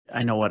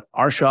I know at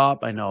our shop,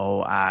 I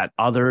know at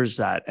others,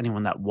 that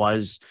anyone that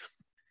was,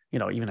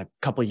 even a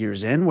couple of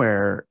years in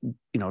where,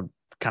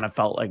 kind of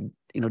felt like,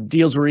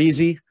 deals were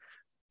easy,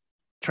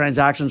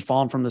 transactions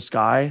falling from the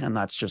sky. And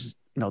that's just,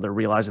 they're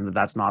realizing that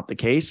that's not the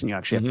case. And you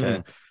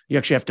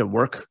actually have to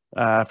work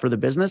for the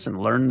business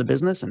and learn the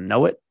business and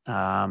know it.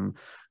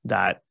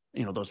 That,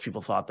 those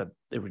people thought that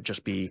it would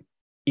just be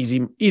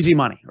easy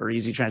money or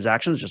easy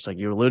transactions, just like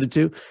you alluded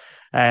to.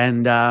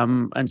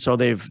 And so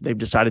they've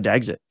decided to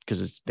exit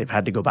because they've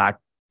had to go back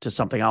to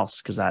something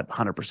else, because that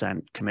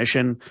 100%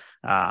 commission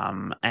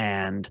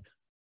and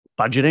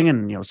budgeting,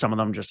 and some of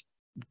them just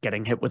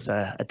getting hit with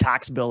a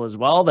tax bill as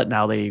well that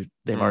now they've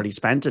already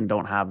spent and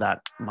don't have that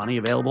money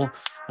available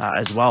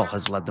as well,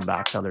 has led them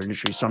back to other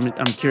industries. So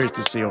I'm curious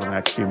to see over the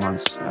next few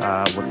months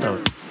what that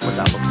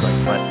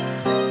looks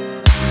like.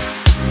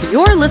 But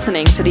you're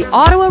listening to the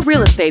Ottawa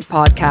Real Estate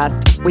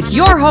Podcast with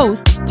your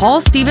hosts, Paul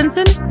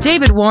Stevenson,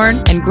 David Warren,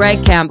 and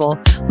Greg Campbell.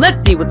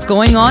 Let's see what's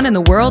going on in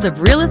the world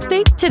of real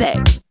estate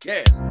today.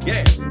 Yes.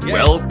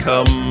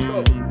 Welcome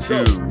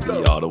to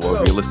the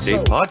Ottawa Real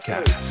Estate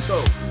Podcast,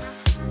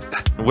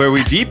 where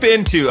we deep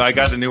into, I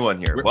got a new one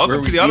here.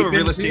 Welcome to the Ottawa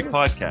Real Estate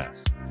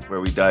Podcast,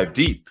 where we dive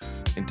deep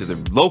into the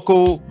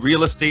local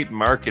real estate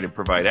market and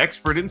provide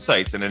expert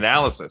insights and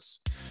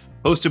analysis.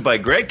 Hosted by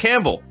Greg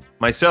Campbell,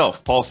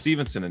 myself, Paul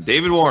Stevenson, and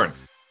David Warren.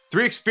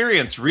 3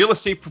 experienced real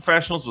estate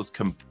professionals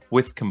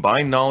with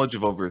combined knowledge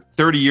of over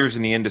 30 years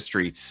in the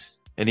industry.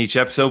 In each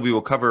episode, we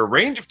will cover a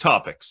range of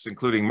topics,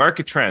 including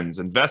market trends,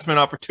 investment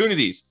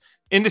opportunities,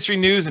 industry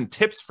news, and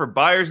tips for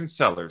buyers and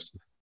sellers.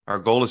 Our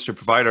goal is to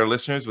provide our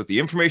listeners with the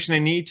information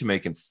they need to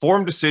make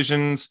informed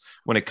decisions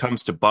when it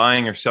comes to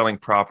buying or selling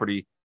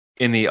property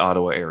in the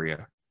Ottawa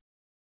area.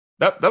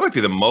 That might be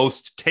the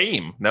most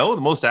tame, the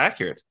most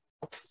accurate.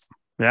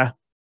 Yeah,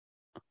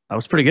 that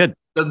was pretty good.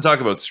 Doesn't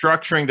talk about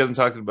structuring, doesn't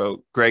talk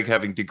about Greg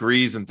having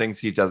degrees and things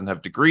he doesn't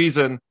have degrees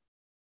in.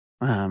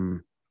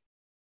 And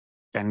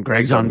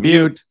Greg's on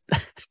mute.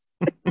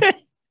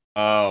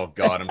 Oh,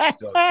 God, I'm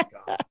still...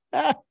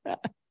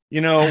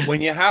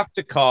 when you have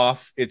to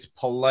cough, it's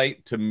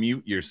polite to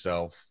mute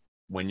yourself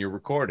when you're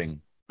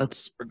recording.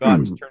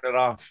 Forgot to turn it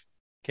off.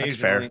 That's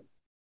fair.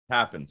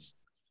 Happens.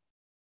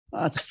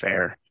 That's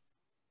fair.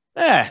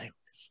 Anyways,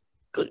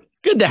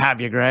 good to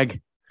have you,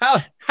 Greg.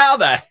 How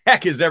the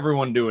heck is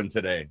everyone doing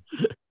today?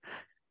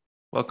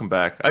 Welcome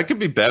back. I could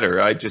be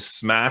better. I just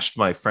smashed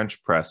my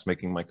French press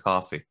making my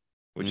coffee,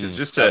 which is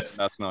just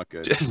that's not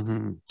good.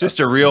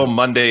 Just a real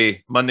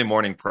Monday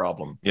morning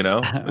problem,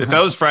 If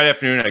that was Friday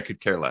afternoon, I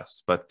could care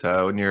less. But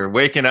when you're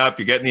waking up,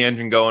 you're getting the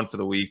engine going for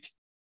the week,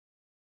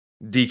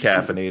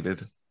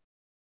 decaffeinated.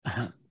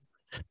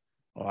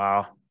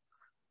 Wow.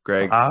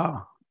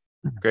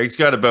 Greg's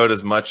got about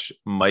as much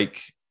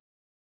mic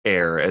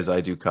air as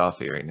I do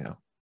coffee right now.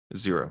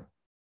 0.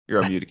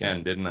 You're on mute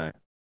again, didn't I?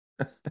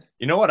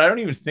 You know what? I don't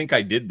even think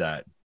I did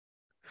that.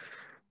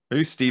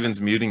 Maybe Steven's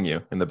muting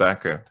you in the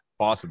background.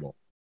 Possible.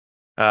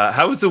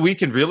 How was the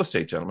week in real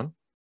estate, gentlemen?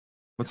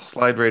 Let's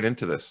slide right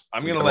into this.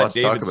 I'm going to let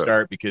David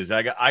start because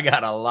I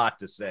got a lot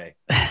to say.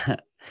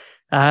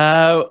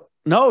 No,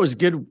 it was a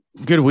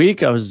good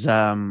week. I was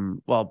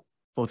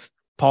both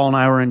Paul and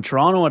I were in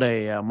Toronto at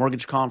a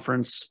mortgage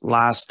conference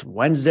last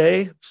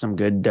Wednesday. Some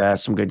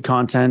good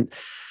content.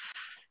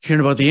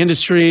 Hearing about the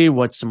industry,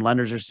 what some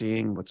lenders are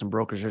seeing, what some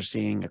brokers are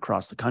seeing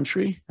across the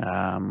country,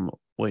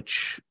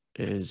 which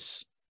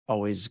is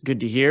always good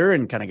to hear,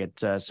 and kind of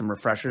get some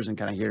refreshers and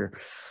kind of hear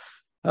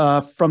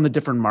from the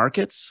different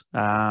markets.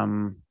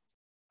 And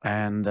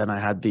then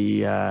I had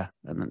the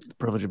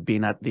privilege of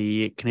being at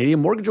the Canadian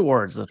Mortgage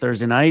Awards the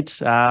Thursday night.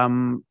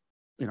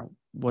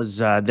 Was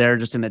there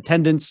just in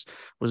attendance,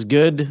 was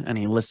good.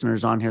 Any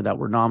listeners on here that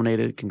were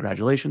nominated,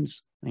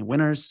 congratulations. Any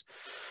winners?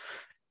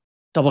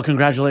 Double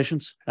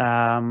congratulations.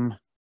 Other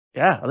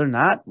than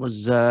that, it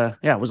was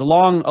a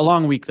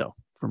long week though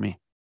for me.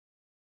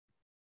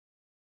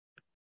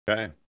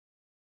 Okay.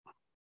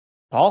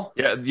 Paul?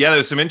 Yeah, there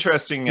was some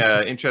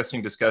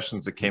interesting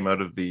discussions that came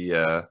out of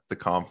the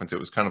conference. It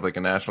was kind of like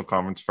a national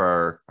conference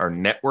for our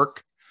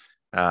network.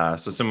 So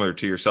similar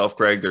to yourself,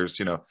 Greg, there's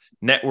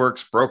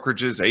networks,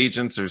 brokerages,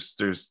 agents.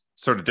 There's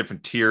sort of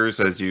different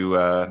tiers as you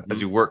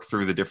work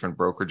through the different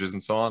brokerages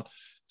and so on.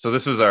 So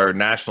this was our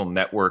national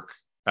network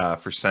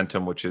for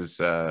Centum, which is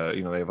they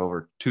have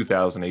over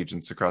 2,000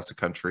 agents across the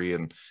country,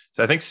 and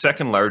so I think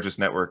second largest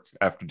network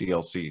after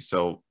DLC.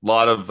 So a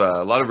lot of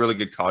really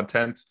good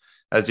content,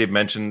 as you've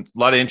mentioned. A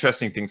lot of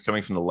interesting things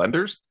coming from the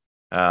lenders.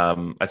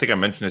 I think I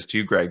mentioned this to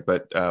you, Greg,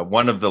 but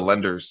one of the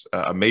lenders,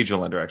 a major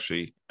lender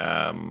actually,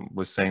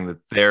 was saying that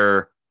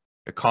their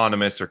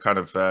economists or kind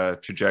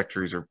of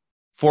trajectories or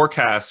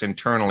forecasts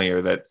internally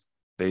are that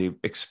they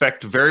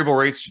expect variable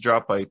rates to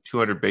drop by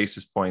 200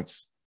 basis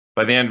points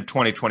by the end of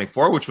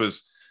 2024, which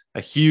was a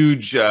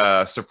huge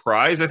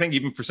surprise, I think,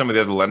 even for some of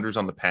the other lenders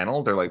on the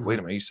panel. They're like, wait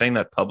a minute, are you saying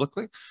that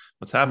publicly?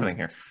 What's happening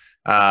here?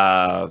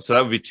 So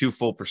that would be 2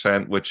 full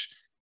percent, which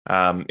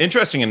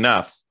interesting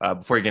enough,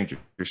 before you get into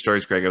your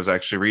stories, Greg, I was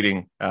actually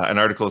reading an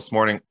article this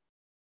morning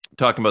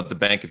talking about the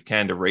Bank of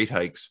Canada rate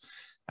hikes.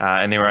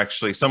 and they were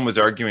actually, some was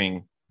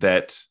arguing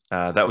that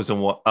that was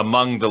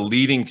among the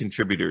leading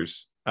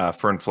contributors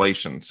for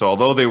inflation. So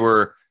although they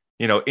were,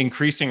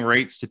 increasing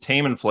rates to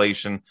tame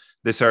inflation,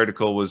 this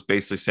article was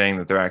basically saying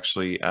that they're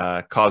actually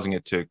causing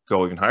it to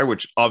go even higher,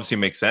 which obviously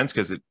makes sense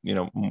because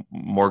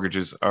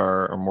mortgages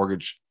or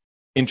mortgage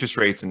interest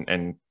rates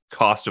and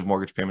cost of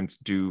mortgage payments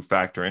do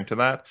factor into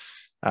that.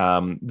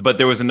 But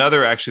there was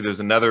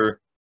another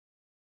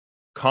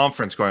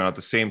conference going on at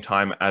the same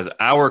time as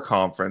our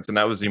conference, and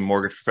that was the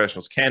Mortgage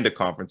Professionals Canada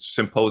Conference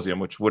Symposium,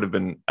 which would have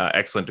been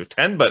excellent to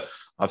attend, but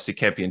obviously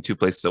can't be in two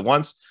places at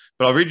once.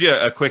 But I'll read you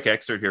a quick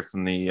excerpt here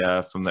from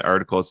the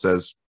article. It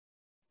says,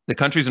 the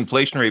country's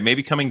inflation rate may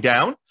be coming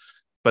down,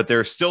 but there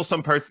are still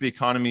some parts of the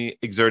economy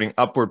exerting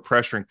upward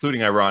pressure,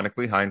 including,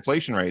 ironically, high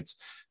inflation rates.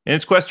 In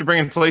its quest to bring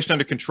inflation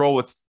under control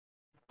with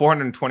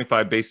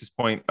 425 basis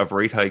point of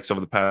rate hikes over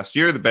the past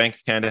year, the Bank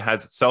of Canada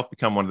has itself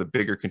become one of the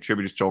bigger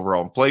contributors to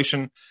overall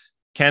inflation.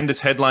 Canada's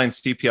headline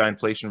CPI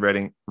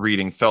inflation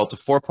reading fell to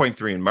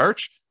 4.3 in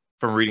March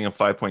from a reading of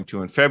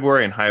 5.2 in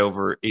February and high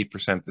over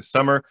 8% this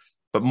summer.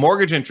 But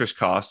mortgage interest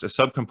cost, a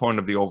subcomponent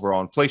of the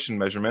overall inflation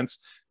measurements,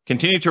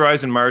 continued to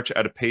rise in March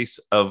at a pace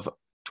of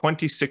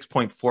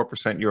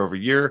 26.4% year over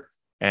year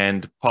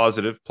and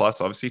positive,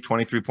 plus obviously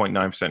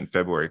 23.9% in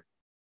February.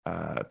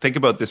 Think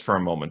about this for a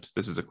moment.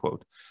 This is a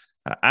quote.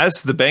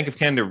 As the Bank of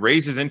Canada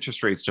raises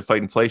interest rates to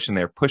fight inflation,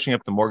 they're pushing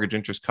up the mortgage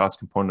interest cost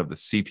component of the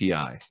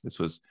CPI. This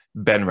was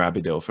Ben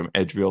Rabideau from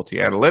Edge Realty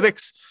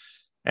Analytics.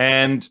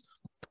 And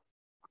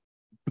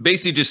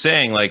basically just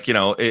saying,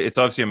 it's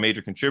obviously a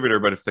major contributor,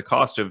 but if the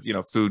cost of,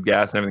 food,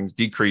 gas, and everything's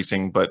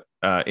decreasing, but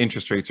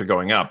interest rates are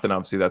going up, then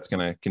obviously that's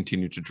going to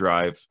continue to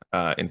drive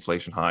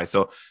inflation high.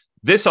 So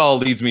this all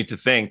leads me to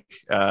think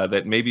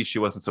that maybe she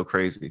wasn't so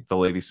crazy, the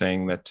lady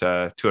saying that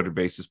 200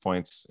 basis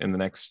points in the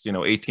next,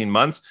 18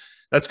 months.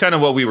 That's kind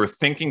of what we were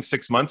thinking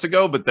 6 months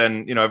ago, but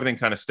then, everything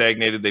kind of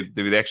stagnated.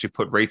 They actually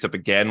put rates up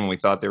again when we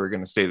thought they were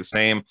going to stay the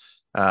same.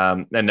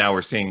 And now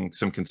we're seeing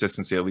some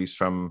consistency, at least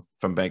from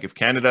Bank of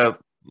Canada.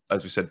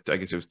 As we said, I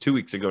guess it was 2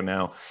 weeks ago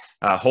now,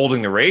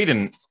 holding the rate,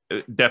 and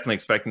definitely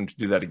expecting to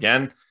do that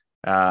again.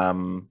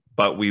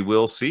 But we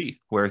will see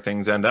where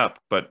things end up.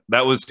 But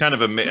that was kind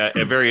of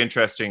a very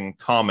interesting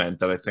comment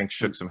that I think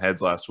shook some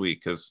heads last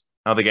week, because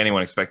I don't think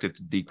anyone expected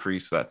to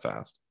decrease that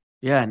fast.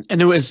 Yeah,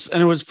 and it was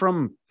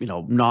from,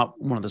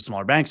 not one of the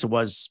smaller banks. It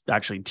was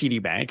actually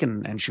TD Bank,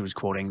 and she was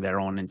quoting their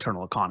own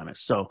internal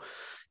economists. So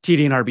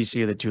TD and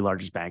RBC are the two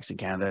largest banks in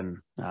Canada,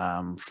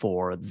 and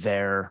for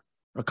their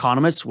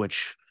economists,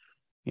 which,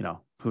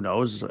 who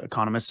knows,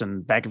 economists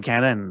and Bank of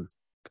Canada and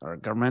our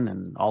government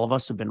and all of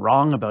us have been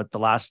wrong about the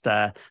last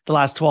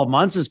 12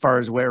 months as far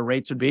as where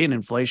rates would be and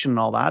inflation and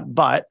all that.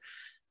 But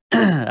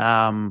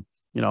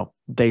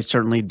they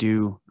certainly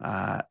do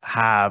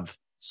have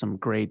some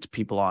great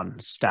people on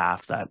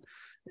staff that,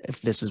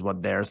 if this is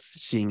what they're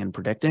seeing and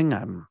predicting,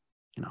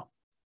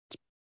 it's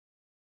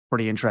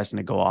pretty interesting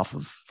to go off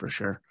of, for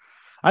sure.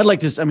 I'd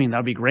like to,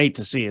 that'd be great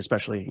to see,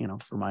 especially,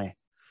 for my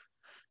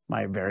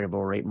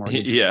variable rate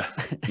mortgage. Yeah.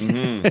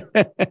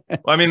 Mm-hmm.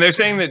 Well, they're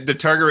saying that the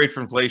target rate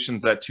for inflation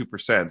is at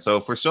 2%. So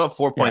if we're still at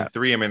 4.3,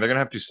 they're going to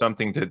have to do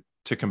something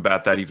to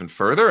combat that even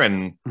further.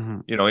 And,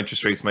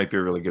 interest rates might be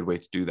a really good way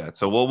to do that.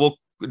 So we'll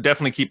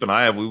definitely keep an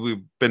eye on.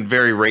 We've been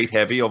very rate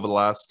heavy over the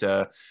last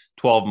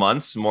 12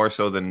 months, more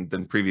so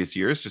than previous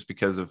years, just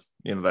because of,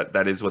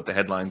 that is what the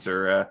headlines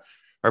are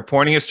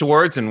pointing us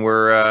towards. And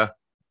we're,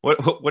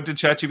 what did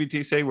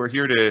ChatGPT say? We're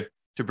here to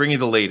bring you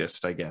the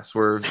latest, I guess.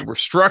 We're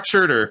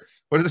structured, or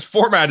what is it,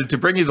 formatted to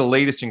bring you the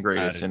latest and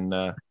greatest in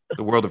the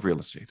world of real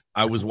estate.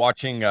 I was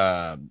watching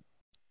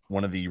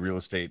one of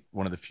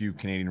the few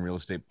Canadian real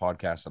estate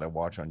podcasts that I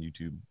watch on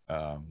YouTube,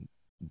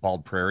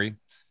 Bald Prairie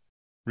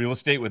Real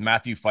Estate with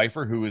Matthew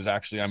Pfeiffer, who is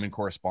actually I'm in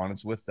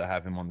correspondence with to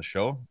have him on the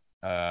show.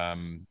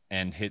 And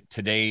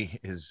today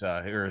his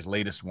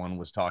latest one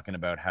was talking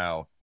about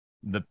how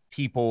the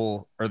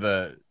people or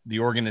the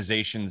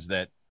organizations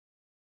that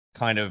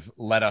kind of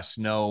let us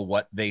know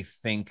what they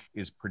think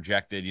is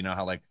projected,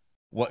 how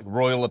what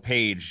Royal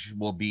LePage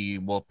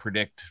will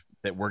predict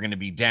that we're going to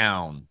be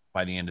down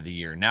by the end of the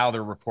year. Now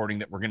they're reporting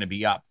that we're going to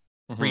be up.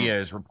 Priya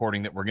is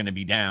reporting that we're going to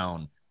be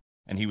down.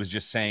 And he was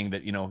just saying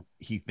that,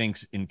 he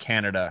thinks in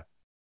Canada,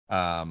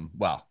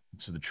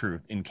 it's the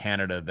truth in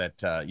Canada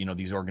that,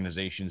 these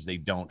organizations, they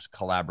don't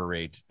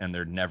collaborate and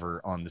they're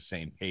never on the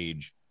same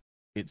page,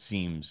 it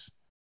seems,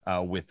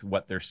 with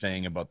what they're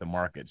saying about the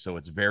market. So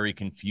it's very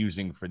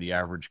confusing for the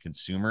average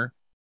consumer,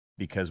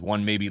 because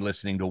one may be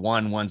listening to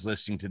one's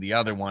listening to the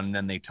other one, and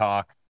then they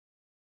talk.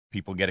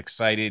 People get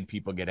excited.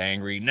 People get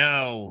angry.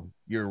 No,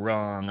 you're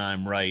wrong.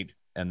 I'm right.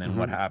 And then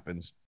what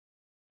happens?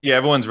 Yeah,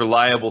 everyone's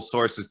reliable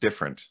source is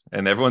different,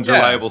 and everyone's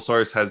reliable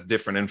source has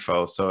different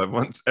info. So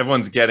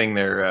everyone's getting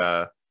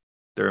their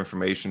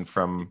information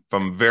from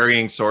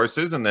varying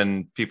sources, and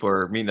then people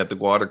are meeting at the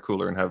water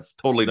cooler and have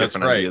totally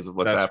different ideas of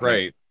what's happening. That's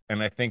right.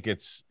 And I think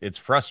it's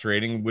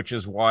frustrating, which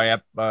is why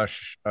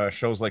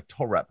shows like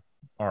TOREP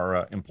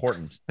are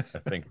important, I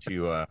think,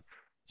 to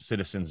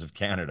citizens of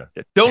Canada.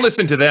 Don't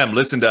listen to them.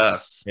 Listen to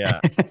us. Yeah.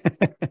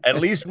 At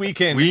least we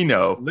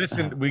know.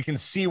 Listen, we can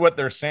see what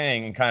they're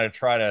saying and kind of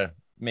try to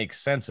make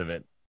sense of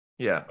it.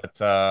 Yeah. But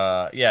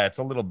yeah, it's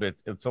a little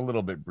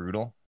bit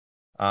brutal.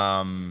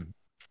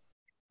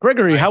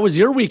 Gregory, how was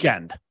your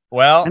weekend?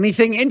 Well,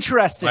 anything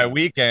interesting?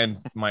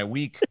 My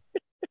week.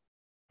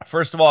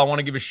 First of all, I want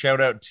to give a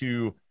shout out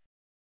to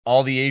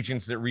all the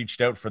agents that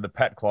reached out for the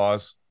pet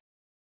clause.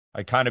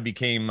 I kind of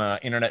became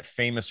internet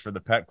famous for the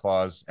pet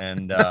clause,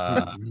 and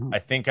I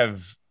think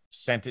I've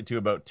sent it to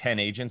about 10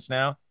 agents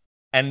now.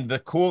 And the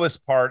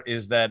coolest part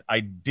is that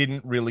I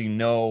didn't really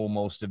know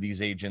most of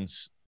these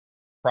agents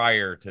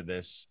prior to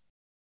this.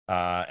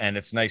 And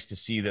it's nice to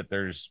see that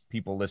there's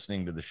people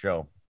listening to the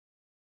show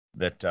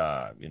that,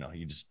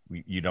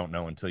 you don't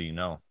know until you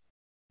know.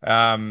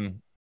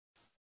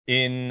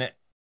 In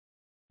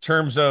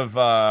terms of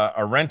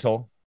a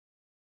rental,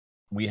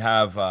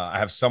 I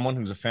have someone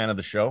who's a fan of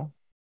the show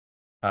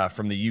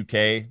from the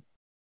UK.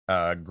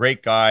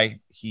 Great guy.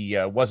 He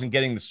wasn't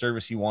getting the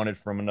service he wanted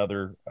from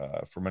a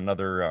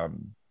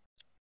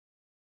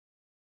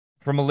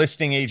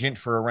listing agent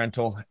for a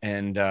rental,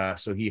 and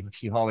so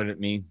he hollered at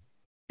me,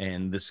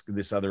 and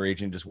this other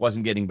agent just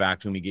wasn't getting back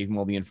to him. He gave him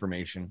all the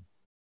information,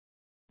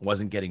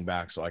 wasn't getting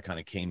back, so I kind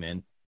of came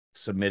in,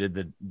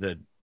 submitted the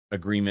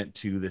agreement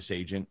to this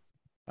agent,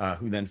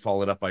 who then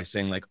followed up by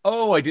saying like,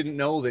 "Oh, I didn't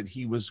know that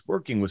he was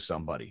working with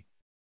somebody."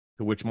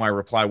 To which my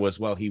reply was,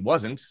 well, he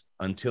wasn't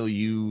until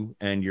you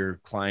and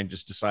your client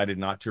just decided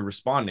not to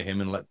respond to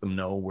him and let them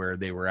know where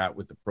they were at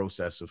with the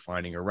process of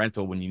finding a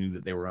rental when you knew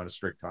that they were on a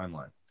strict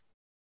timeline.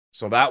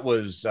 So that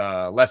was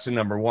lesson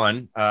number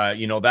one.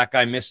 That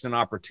guy missed an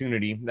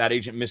opportunity. That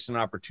agent missed an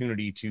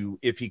opportunity to,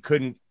 if he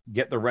couldn't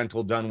get the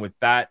rental done with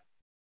that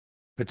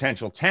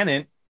potential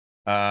tenant,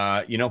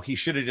 he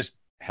should have just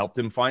helped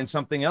him find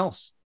something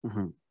else,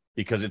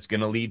 because it's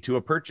going to lead to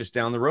a purchase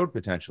down the road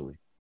potentially.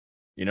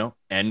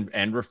 And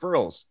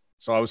referrals.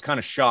 So I was kind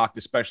of shocked,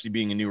 especially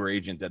being a newer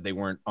agent, that they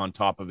weren't on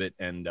top of it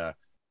and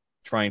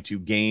trying to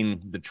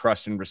gain the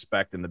trust and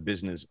respect in the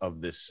business of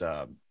this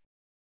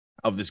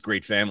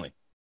great family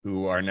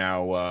who are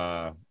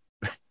now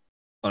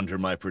under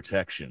my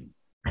protection.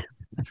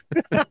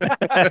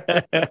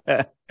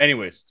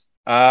 Anyways,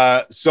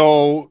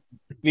 so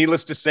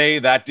needless to say,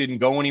 that didn't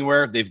go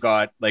anywhere. They've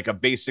got like a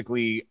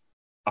basically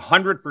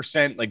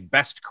 100% like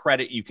best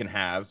credit you can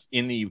have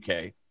in the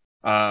UK.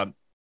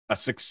 A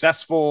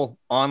successful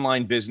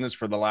online business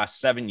for the last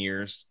 7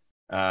 years,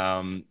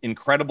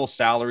 incredible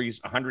salaries,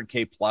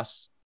 100K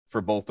plus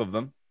for both of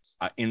them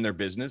in their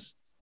business.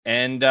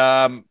 And,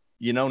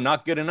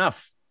 not good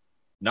enough,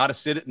 not a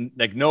citizen,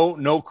 like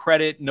no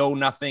credit, no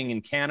nothing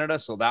in Canada.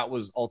 So that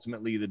was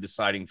ultimately the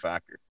deciding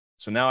factor.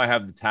 So now I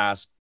have the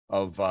task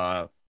of,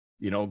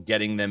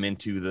 getting them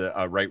into the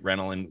right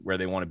rental and where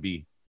they want to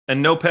be.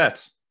 And no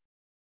pets.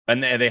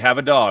 And they have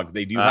a dog.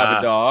 They do have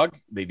a dog.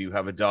 They do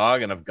have a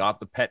dog, and I've got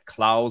the pet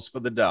clause for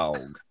the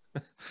dog.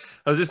 I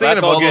was just thinking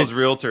of all those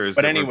realtors.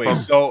 But anyway,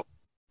 so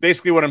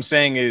basically what I'm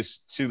saying is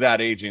to that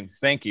agent,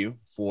 thank you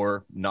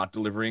for not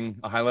delivering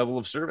a high level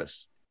of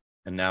service.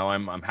 And now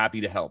I'm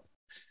happy to help.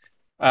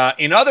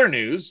 In other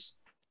news,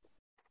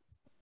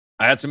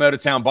 I had some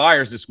out-of-town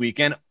buyers this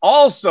weekend,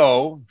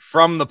 also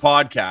from the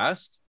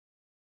podcast.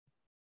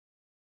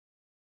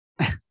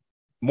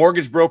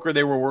 Mortgage broker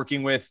they were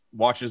working with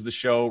watches the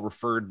show,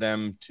 referred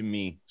them to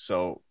me.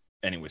 So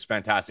anyways,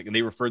 fantastic. And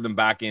they referred them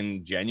back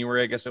in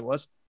January, I guess it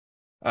was.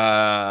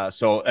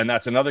 And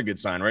that's another good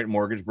sign, right?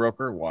 Mortgage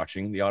broker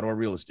watching the Ottawa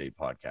Real Estate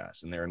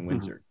Podcast, and they're in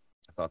Windsor.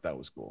 I thought that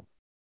was cool.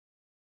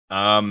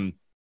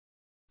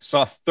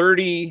 Saw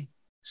 30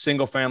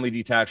 single-family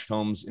detached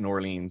homes in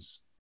Orleans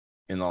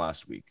in the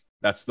last week.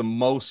 That's the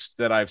most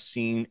that I've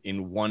seen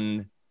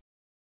in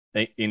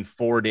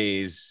 4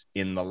 days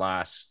in the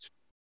last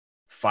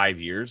 5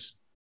 years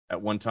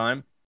at one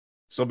time.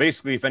 So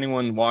basically, if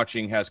anyone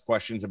watching has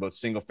questions about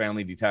single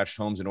family detached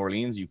homes in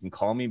Orleans, you can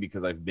call me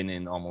because I've been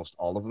in almost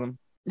all of them,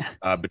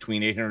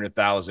 between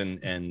 800,000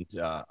 and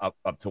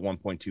up to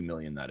 1.2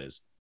 million. That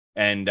is.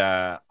 And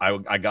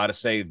I got to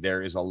say,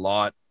 there is a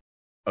lot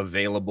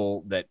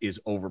available that is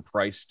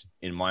overpriced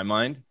in my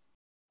mind.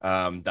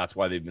 That's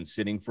why they've been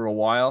sitting for a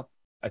while.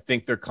 I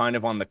think they're kind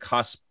of on the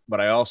cusp, but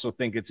I also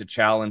think it's a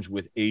challenge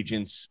with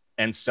agents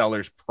and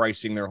sellers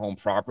pricing their home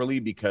properly,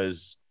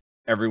 because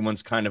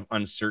everyone's kind of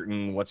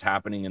uncertain what's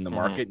happening in the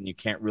market, and you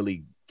can't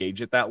really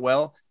gauge it that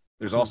well.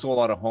 There's also a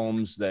lot of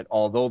homes that,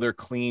 although they're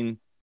clean,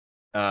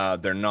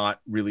 they're not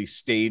really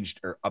staged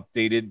or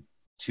updated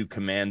to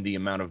command the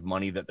amount of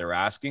money that they're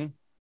asking.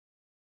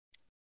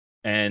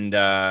 And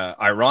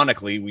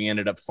ironically, we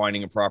ended up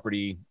finding a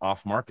property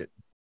off market.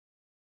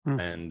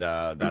 And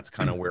that's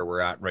kind of where we're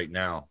at right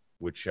now,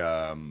 which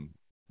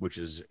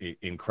is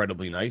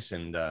incredibly nice.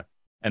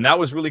 And that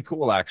was really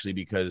cool, actually,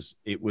 because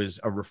it was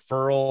a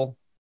referral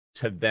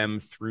to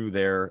them through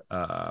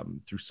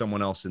through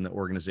someone else in the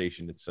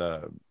organization. It's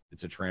a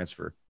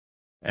transfer.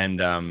 And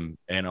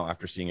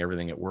after seeing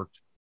everything, it worked.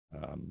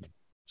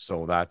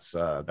 So that's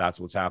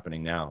what's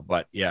happening now.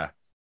 But yeah,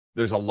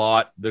 there's a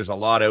lot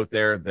out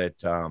there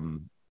that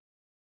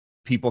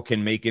people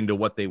can make into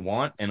what they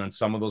want. And on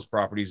some of those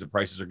properties, the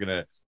prices are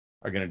gonna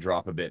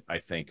drop a bit, I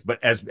think.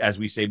 But as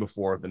we say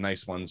before, the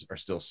nice ones are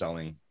still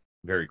selling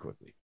very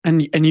quickly.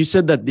 And you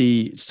said that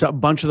a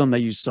bunch of them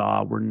that you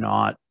saw were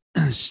not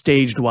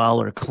staged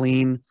well or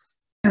clean.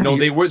 No,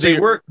 they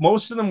were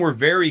most of them were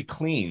very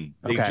clean.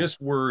 They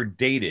just were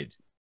dated.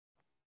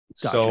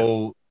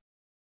 Gotcha.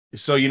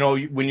 So you know,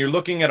 when you're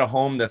looking at a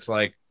home that's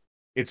like,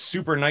 it's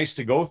super nice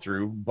to go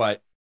through,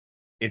 but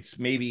it's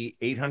maybe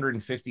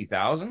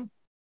 850,000,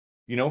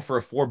 you know, for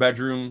a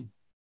 4-bedroom.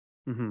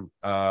 Mm-hmm.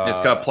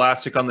 It's got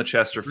plastic on the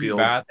Chesterfield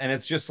bath, and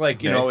it's just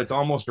like, you know, it's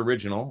almost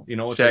original, you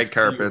know, it's shag like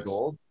carpets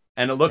old,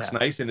 and it looks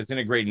nice, and it's in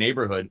a great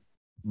neighborhood.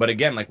 But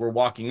again, like, we're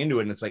walking into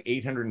it and it's like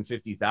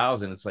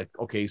 850,000. It's like,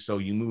 okay, so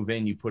you move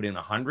in, you put in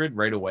 100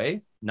 right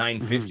away,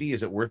 950.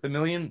 Is it worth $1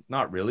 million?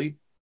 Not really.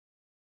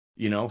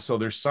 You know, so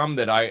there's some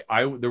that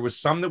there was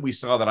some that we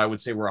saw that I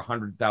would say were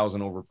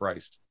 100,000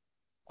 overpriced,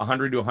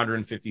 100 to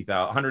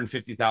 150,000,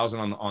 150,000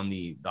 on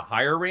the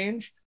higher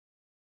range.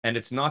 And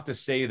it's not to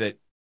say that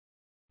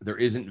there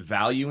isn't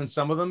value in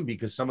some of them,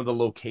 because some of the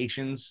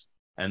locations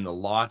and the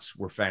lots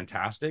were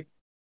fantastic,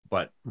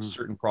 but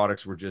certain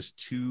products were just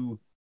too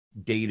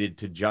dated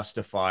to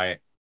justify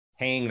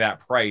paying that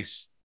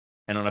price.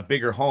 And on a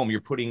bigger home, you're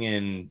putting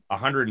in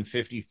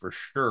 150 for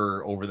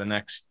sure over the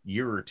next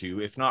year or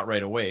two, if not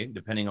right away,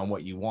 depending on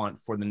what you want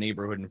for the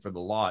neighborhood and for the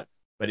lot.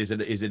 But is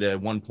it a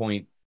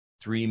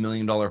 $1.3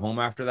 million home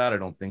after that? I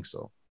don't think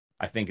so.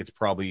 I think it's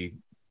probably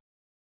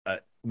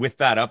with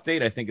that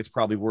update, I think it's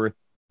probably worth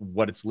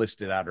what it's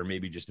listed at, or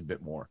maybe just a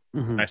bit more.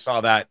 Mm-hmm. And I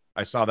saw that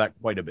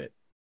quite a bit.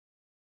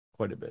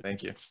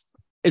 Thank you.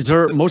 Is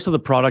there most of the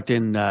product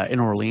in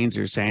Orleans?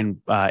 You're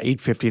saying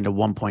 850 to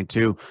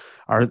 1.2.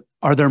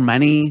 Are there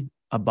many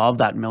above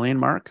that million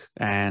mark?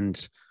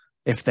 And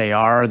if they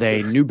are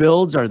they new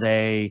builds? Are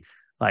they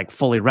like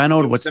fully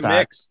renoed? What's that?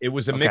 Mix. It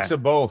was a mix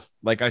of both.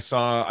 Like I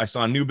saw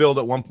a new build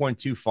at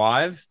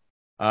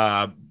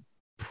 1.25,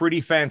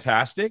 pretty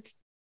fantastic,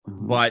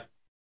 but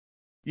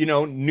you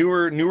know,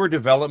 newer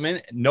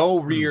development, no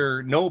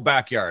rear, no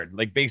backyard.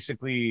 Like,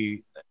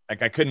 basically,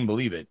 like, I couldn't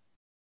believe it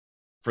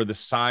for the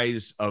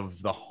size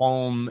of the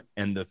home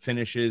and the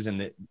finishes,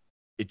 and it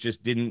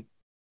just didn't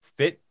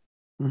fit.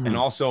 And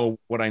also,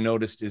 what I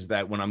noticed is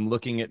that when I'm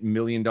looking at $1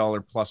 million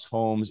plus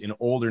homes in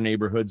older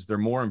neighborhoods, they're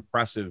more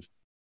impressive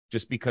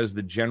just because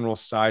the general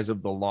size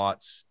of the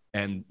lots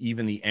and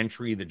even the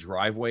entry, the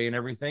driveway and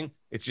everything,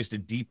 it's just a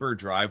deeper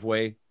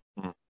driveway.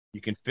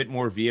 You can fit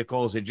more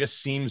vehicles. It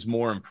just seems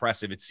more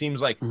impressive. It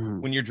seems like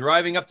when you're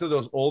driving up to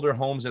those older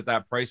homes at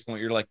that price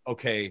point, you're like,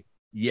 okay,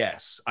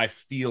 yes, I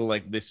feel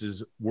like this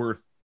is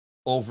worth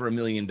over $1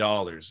 million.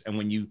 And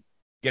when you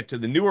get to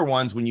the newer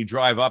ones, when you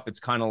drive up,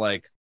 it's kind of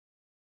like,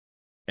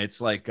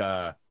 it's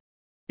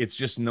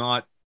just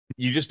not,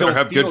 you just don't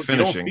feel, good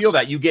finishings. You don't feel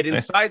that. You get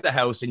inside the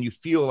house and you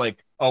feel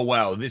like, oh,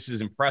 wow, this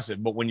is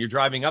impressive. But when you're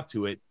driving up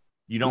to it,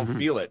 you don't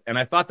feel it. And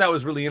I thought that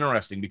was really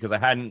interesting because I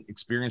hadn't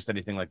experienced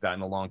anything like that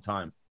in a long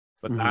time.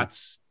 But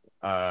that's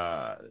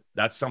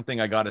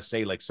something I got to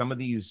say. Like, some of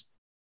these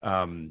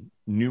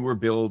newer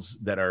builds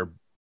that are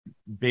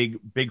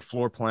big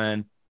floor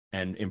plan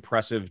and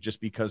impressive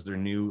just because they're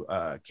new,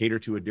 cater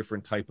to a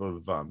different type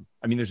of,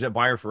 I mean, there's a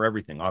buyer for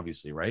everything,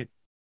 obviously, right?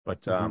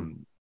 But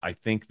I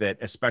think that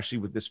especially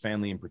with this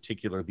family in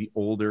particular, the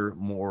older,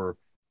 more,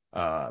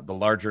 the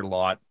larger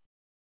lot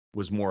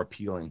was more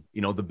appealing.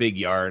 You know, the big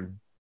yard,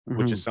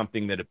 which is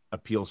something that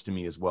appeals to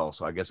me as well.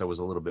 So I guess I was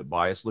a little bit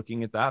biased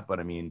looking at that, but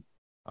I mean,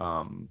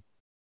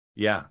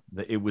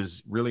 it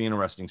was really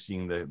interesting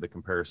seeing the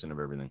comparison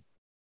of everything.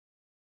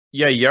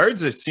 Yeah,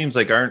 yards, it seems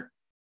like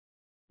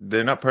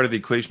they're not part of the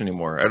equation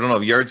anymore. I don't know.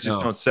 Yards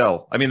just don't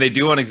sell. I mean, they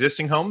do on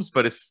existing homes,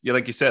 but if you,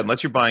 like you said,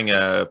 unless you're buying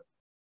an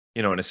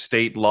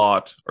estate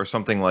lot or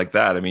something like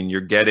that, I mean, you're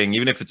getting,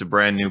 even if it's a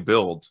brand new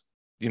build,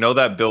 you know,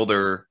 that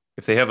builder,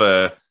 if they have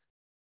a,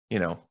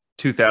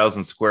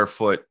 2,000 square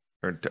foot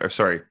or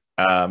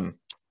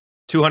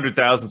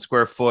 200,000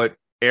 square foot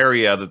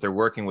area that they're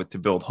working with to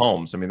build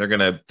homes. I mean, they're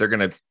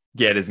gonna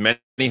get as many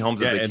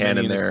homes as they can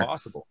in there,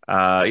 possible.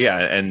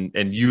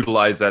 And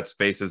utilize that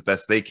space as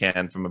best they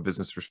can from a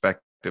business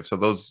perspective. So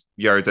those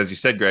yards, as you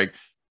said, Greg,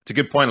 it's a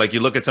good point. Like, you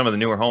look at some of the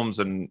newer homes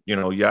and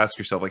you ask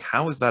yourself, like,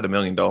 how is that $1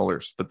 million?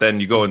 But then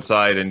you go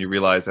inside and you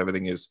realize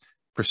everything is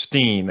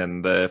pristine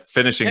and the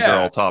finishings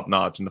are all top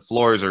notch and the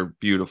floors are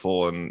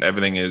beautiful and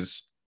everything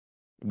is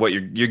what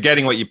you're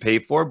getting what you pay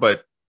for,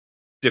 but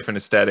different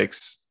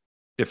aesthetics,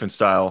 different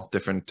style,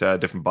 different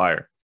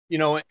buyer.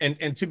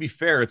 And to be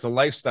fair, it's a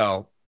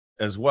lifestyle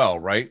as well,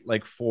 right?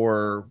 Like,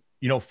 for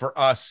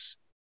us,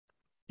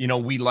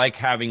 we like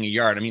having a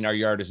yard. I mean, our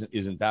yard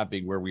isn't that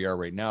big where we are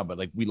right now, but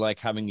like, we like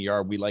having a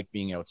yard. We like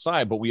being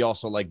outside, but we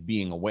also like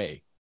being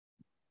away,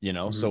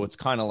 So it's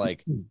kind of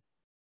like,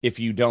 if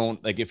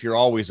you're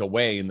always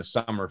away in the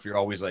summer, if you're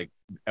always like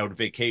out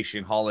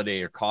vacation,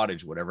 holiday or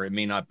cottage, whatever, it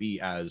may not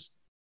be as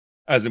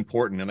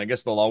important. And I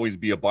guess there'll always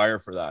be a buyer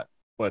for that.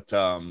 But,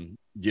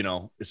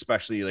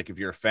 especially like if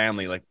you're a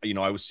family, like,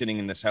 I was sitting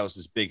in this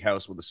big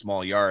house with a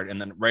small yard, and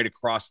then right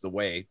across the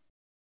way,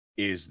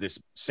 is this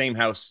same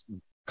house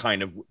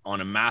kind of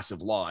on a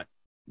massive lot,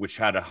 which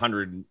had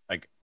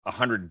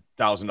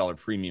 $100,000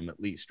 premium at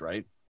least,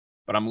 right?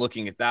 But I'm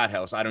looking at that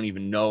house. I don't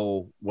even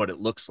know what it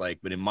looks like,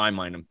 but in my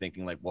mind, I'm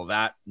thinking like, well,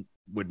 that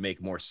would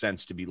make more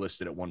sense to be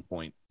listed at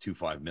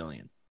 1.25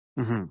 million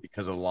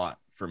because of a lot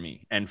for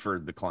me and for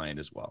the client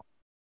as well.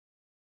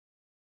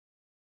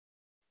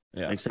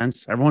 Yeah, makes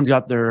sense. Everyone's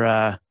got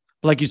their,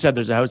 like you said,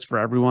 there's a house for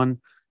everyone.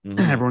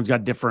 Everyone's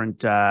got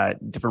different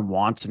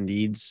wants and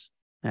needs,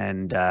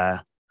 and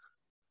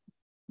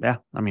yeah,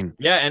 I mean,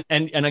 yeah,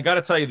 and I got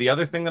to tell you, the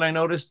other thing that I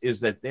noticed is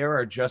that there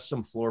are just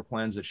some floor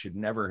plans that should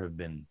never have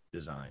been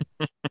designed.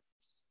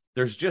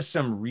 There's just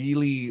some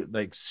really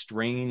like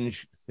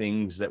strange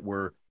things that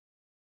were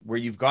where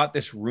you've got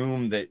this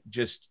room that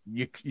just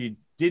you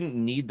didn't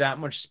need that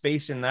much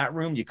space in that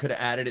room. You could have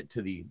added it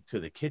to the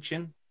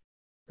kitchen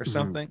or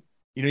something.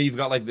 You know, you've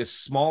got like this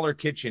smaller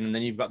kitchen, and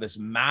then you've got this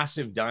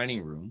massive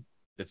dining room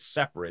that's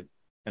separate,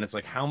 and it's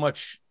like, how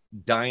much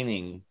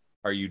dining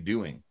are you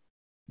doing?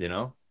 You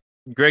know?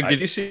 Greg,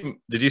 did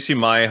you see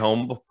my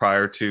home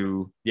prior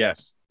to the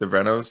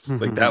renos?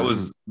 Like that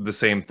was the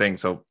same thing.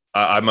 So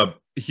I'm a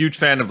huge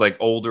fan of like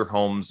older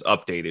homes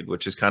updated,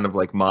 which is kind of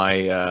like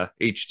my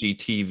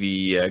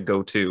HGTV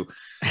go-to.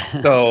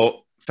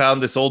 So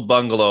found this old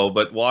bungalow,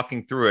 but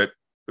walking through it,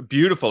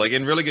 beautiful, like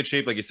in really good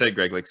shape, like you said,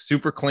 Greg, like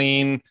super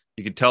clean.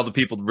 You could tell the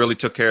people really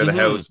took care of the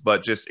house,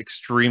 but just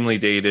extremely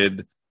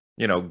dated,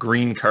 you know,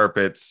 green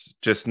carpets,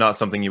 just not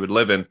something you would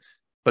live in.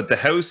 But the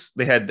house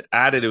they had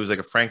added, it was like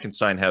a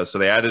Frankenstein house. So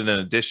they added an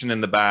addition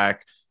in the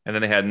back, and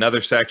then they had another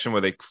section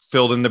where they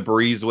filled in the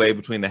breezeway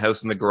between the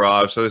house and the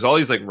garage. So there's all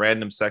these like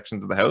random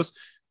sections of the house,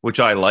 which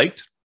I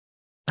liked.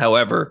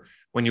 However,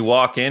 when you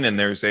walk in and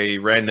there's a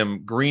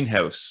random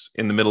greenhouse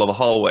in the middle of a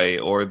hallway,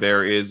 or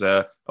there is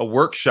a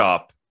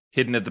workshop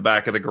hidden at the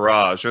back of the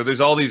garage, or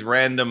there's all these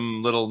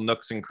random little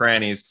nooks and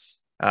crannies,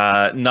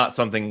 not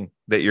something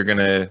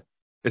that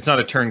it's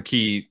not a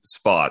turnkey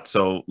spot.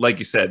 So like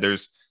you said,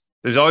 there's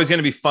always going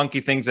to be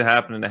funky things that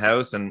happen in the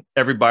house, and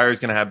every buyer is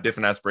going to have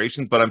different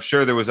aspirations. But I'm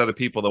sure there was other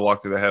people that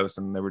walked through the house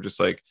and they were just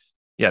like,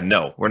 yeah,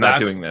 no, we're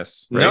not doing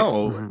this. Right?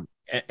 No.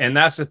 And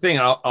that's the thing.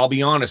 I'll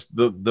be honest.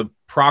 The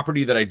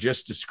property that I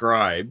just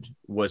described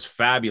was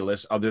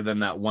fabulous, other than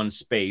that one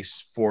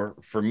space for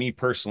me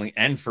personally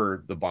and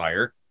for the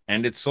buyer.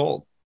 And it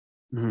sold.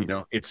 You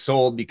know, it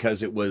sold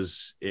because it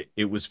was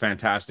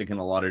fantastic in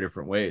a lot of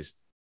different ways.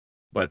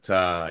 But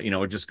you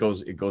know,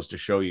 it goes to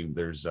show you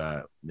there's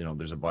a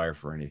buyer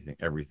for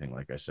everything.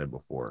 Like I said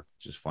before,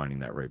 it's just finding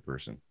that right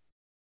person.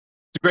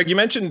 So Greg, you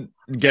mentioned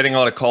getting a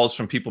lot of calls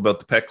from people about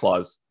the pet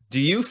clause. Do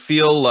you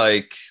feel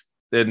like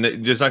you're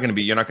not going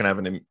to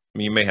have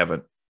you may have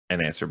an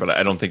answer, but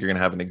I don't think you're going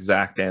to have an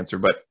exact answer.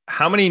 But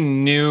how many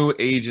new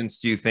agents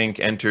do you think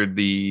entered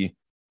the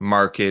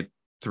market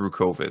through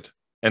COVID?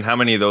 And how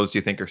many of those do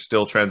you think are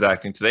still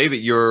transacting today that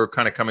you're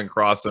kind of coming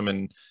across them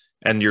and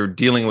you're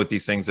dealing with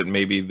these things that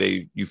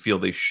maybe you feel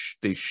they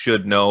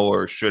should know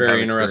or should have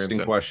Very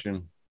interesting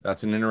question.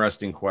 That's an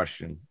interesting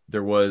question.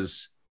 There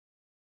was,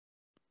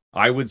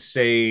 I would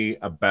say,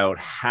 about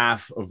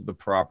half of the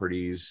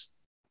properties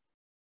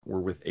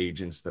were with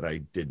agents that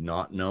I did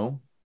not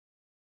know.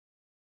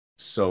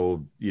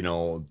 So, you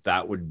know,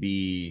 that would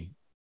be,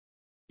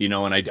 you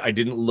know, and I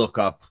didn't look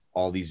up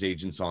all these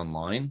agents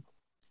online,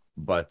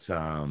 but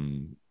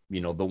you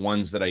know, the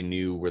ones that I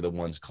knew were the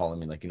ones calling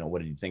me like, you know,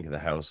 what did you think of the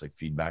house? Like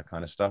feedback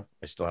kind of stuff.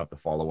 I still have to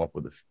follow up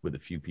with a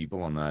few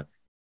people on that.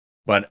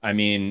 But I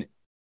mean,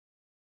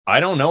 I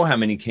don't know how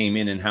many came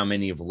in and how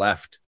many have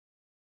left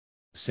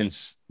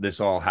since this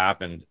all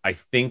happened. I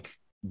think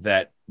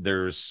that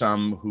there's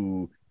some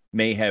who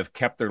may have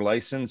kept their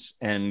license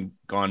and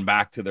gone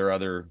back to their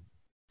other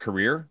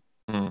career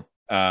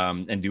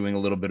and doing a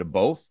little bit of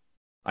both.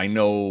 I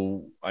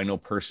know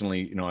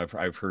personally, you know,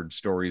 I've heard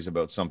stories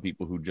about some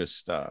people who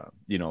just,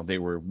 you know, they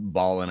were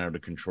balling out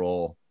of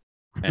control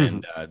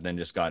and then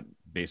just got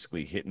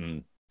basically hit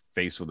in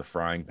face with a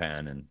frying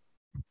pan and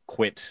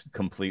quit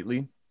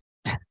completely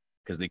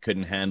because they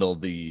couldn't handle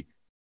the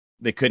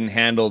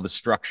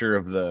structure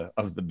of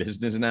the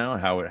business now,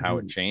 how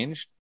it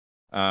changed.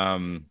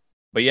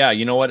 But yeah,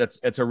 you know what?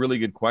 It's a really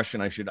good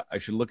question. I should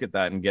look at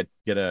that and get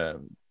a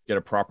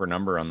proper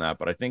number on that.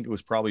 But I think it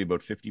was probably about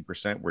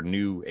 50% were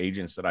new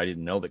agents that I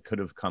didn't know that could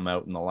have come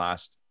out in the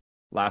last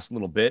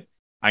little bit.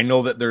 I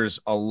know that there's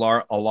a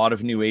lot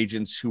of new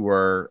agents who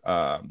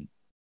are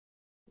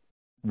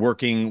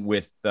working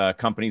with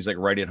companies like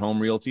Right at Home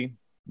Realty,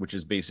 which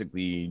is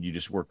basically you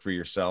just work for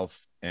yourself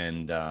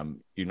and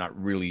you're not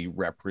really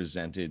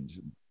represented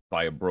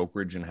by a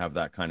brokerage and have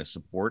that kind of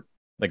support,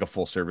 like a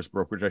full service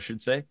brokerage, I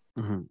should say.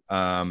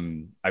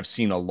 I've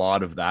seen a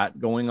lot of that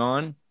going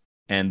on.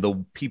 And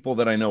the people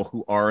that I know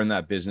who are in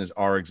that business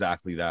are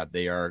exactly that.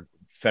 They are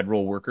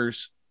federal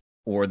workers,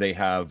 or they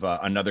have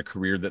another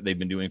career that they've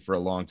been doing for a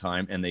long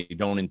time, and they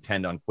don't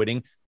intend on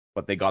quitting,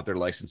 but they got their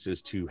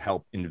licenses to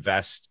help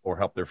invest or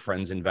help their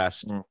friends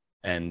invest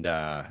and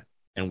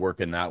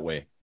work in that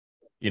way.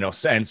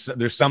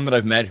 there's some that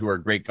I've met who are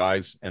great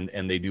guys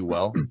and they do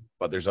well,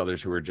 but there's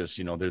others who are just,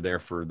 they're there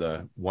for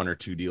the 1 or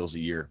 2 deals a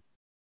year.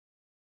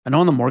 I know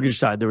on the mortgage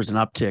side, there was an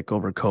uptick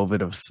over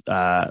COVID of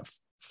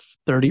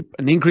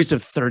an increase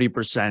of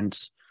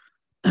 30%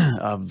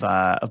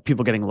 of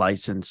people getting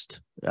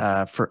licensed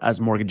as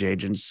mortgage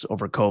agents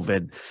over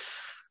COVID.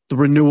 The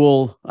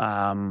renewal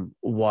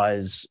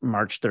was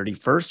March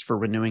 31st for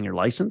renewing your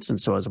license.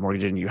 And so as a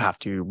mortgage agent, you have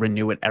to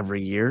renew it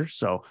every year.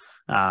 So,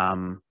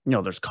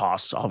 there's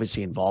costs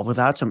obviously involved with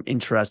that. So I'm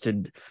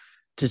interested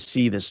to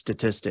see the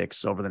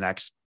statistics over the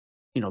next,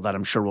 that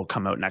I'm sure will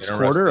come out next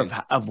quarter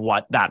of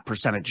what that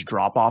percentage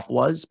drop off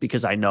was,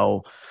 because I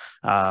know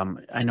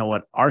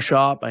at our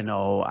shop, I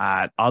know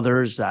at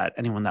others, that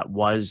anyone that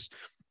was,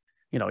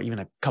 even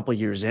a couple of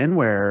years in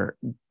where,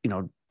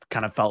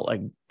 kind of felt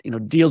like,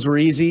 deals were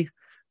easy,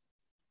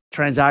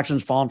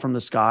 transactions falling from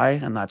the sky.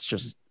 And that's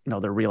just,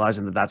 they're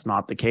realizing that that's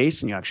not the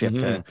case. And you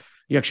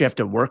actually have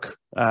to work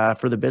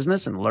for the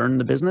business and learn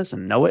the business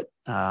and know it.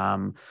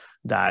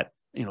 That,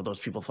 those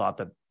people thought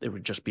that it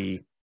would just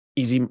be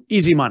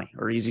easy money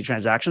or easy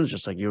transactions,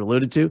 just like you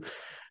alluded to.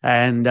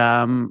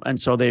 And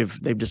so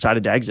they've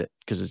decided to exit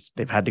because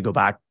they've had to go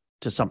back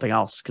to something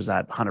else, because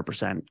that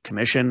 100%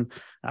 commission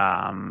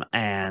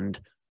and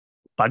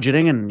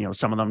budgeting, and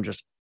some of them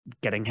just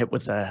getting hit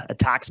with a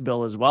tax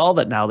bill as well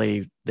that now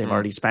they've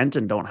already spent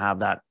and don't have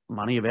that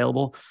money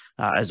available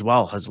as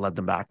well, has led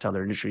them back to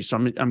other industries. So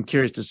I'm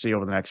curious to see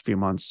over the next few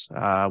months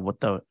what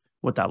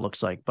that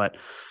looks like. But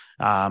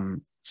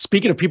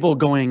speaking of people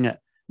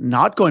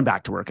not going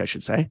back to work, I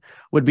should say,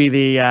 would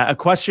be a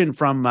question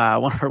from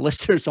one of our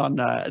listeners on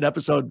an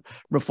episode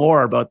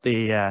before about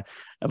the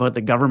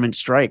government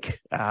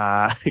strike,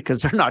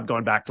 because they're not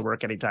going back to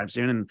work anytime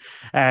soon.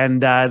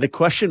 And the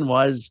question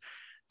was,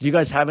 do you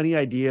guys have any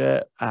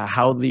idea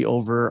how the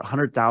over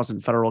 100,000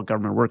 federal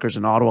government workers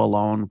in Ottawa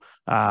alone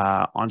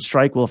on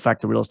strike will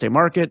affect the real estate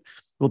market?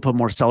 Will put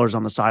more sellers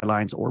on the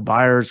sidelines or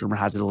buyers? Rumor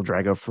has it it'll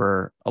drag out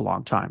for a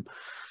long time.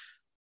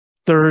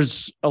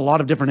 There's a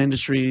lot of different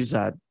industries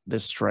that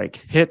this strike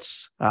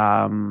hits,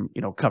 coming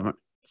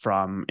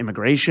from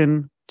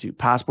immigration to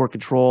passport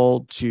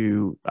control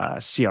to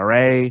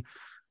CRA,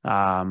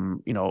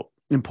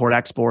 import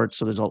export.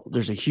 So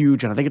there's a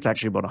huge, and I think it's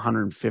actually about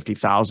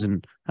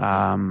 150,000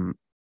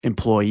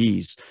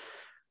 employees.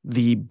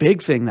 The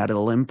big thing that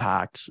it'll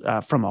impact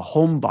from a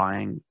home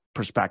buying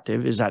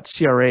perspective is that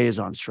CRA is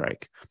on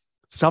strike.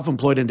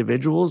 Self-employed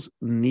individuals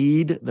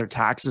need their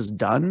taxes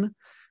done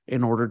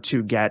in order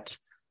to get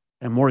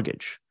a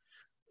mortgage.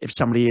 If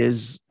somebody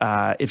is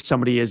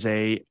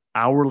a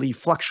hourly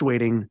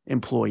fluctuating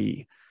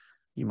employee,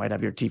 you might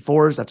have your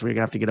T4s. That's what you're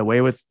gonna have to get away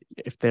with.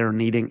 If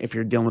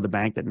you're dealing with a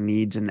bank that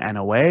needs an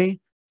NOA,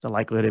 the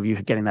likelihood of you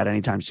getting that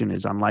anytime soon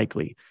is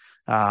unlikely.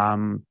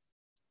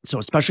 So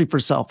especially for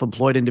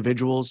self-employed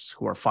individuals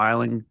who are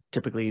filing,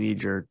 typically you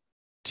need your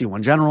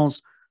T1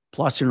 generals,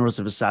 plus your notice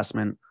of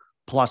assessment,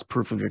 plus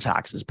proof of your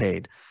taxes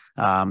paid.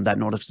 That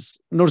notice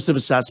of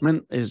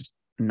assessment is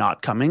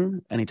not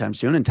coming anytime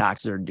soon, and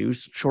taxes are due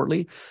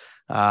shortly.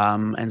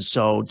 And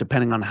so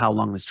depending on how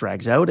long this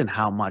drags out and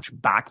how much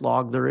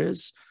backlog there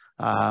is,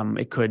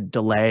 it could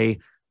delay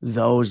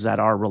those that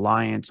are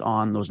reliant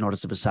on those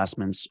notice of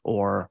assessments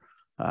or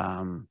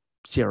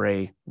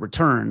CRA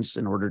returns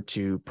in order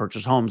to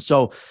purchase homes.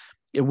 So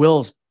it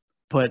will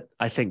put,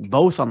 I think,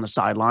 both on the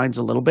sidelines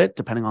a little bit,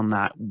 depending on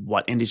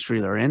what industry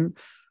they're in,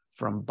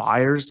 from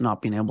buyers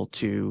not being able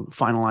to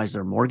finalize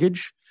their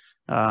mortgage,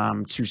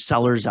 to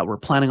sellers that were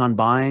planning on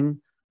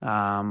buying,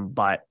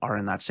 but are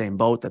in that same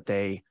boat that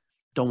they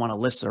don't want to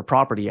list their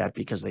property yet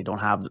because they don't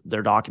have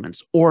their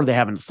documents, or they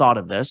haven't thought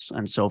of this.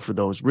 And so for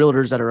those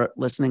realtors that are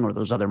listening, or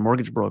those other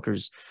mortgage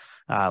brokers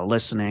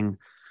listening,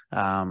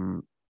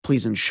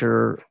 please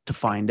ensure to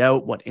find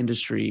out what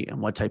industry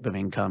and what type of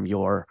income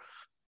your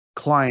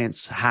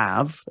clients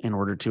have, in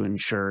order to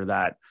ensure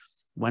that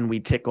when we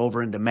tick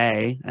over into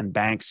May, and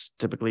banks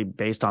typically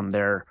based on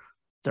their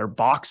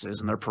boxes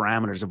and their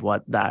parameters of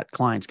what that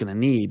client's going to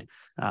need,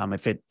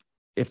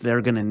 if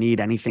they're going to need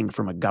anything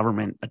from a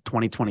government, a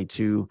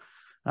 2022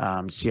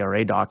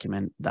 CRA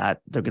document, that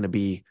they're going to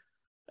be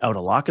out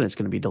of luck and it's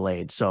going to be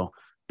delayed. So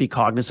be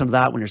cognizant of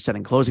that when you're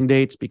setting closing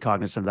dates, be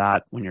cognizant of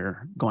that when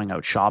you're going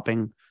out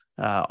shopping,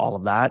 all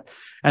of that.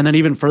 And then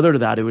even further to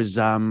that, it was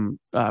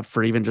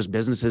for even just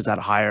businesses that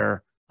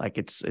hire, like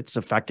it's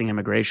affecting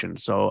immigration.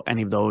 So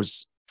any of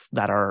those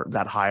that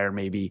hire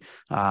maybe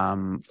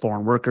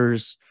foreign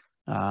workers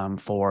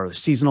for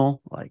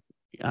seasonal, like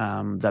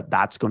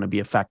that's going to be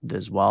affected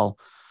as well.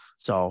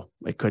 So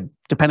it could,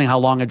 depending how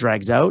long it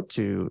drags out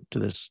to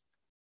this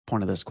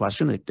point of this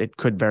question, it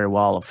could very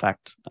well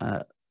affect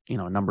a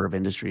number of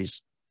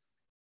industries.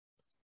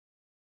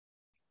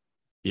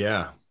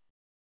 Yeah,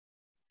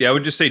 I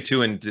would just say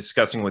too, in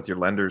discussing with your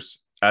lenders,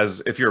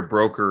 as if you're a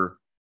broker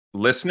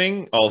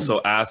listening,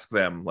 also ask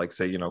them, like,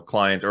 say,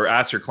 client, or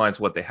ask your clients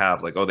what they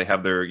have, like, oh, they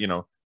have their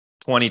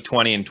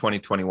 2020 and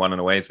 2021 in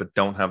a ways, but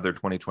don't have their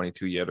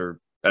 2022 yet. Or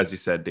as you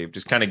said, Dave,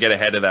 just kind of get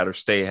ahead of that or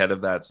stay ahead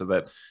of that, so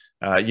that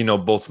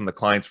both from the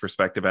client's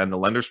perspective and the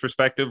lender's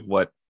perspective,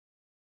 what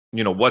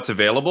what's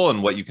available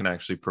and what you can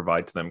actually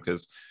provide to them.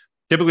 Because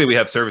typically we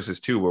have services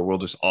too where we'll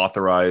just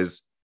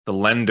authorize the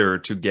lender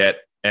to get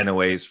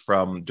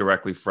NOAs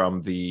directly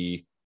from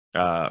the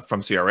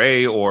from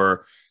CRA,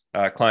 or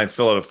clients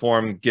fill out a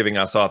form giving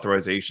us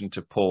authorization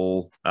to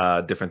pull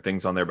different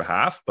things on their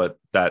behalf, but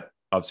that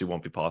obviously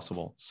won't be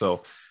possible.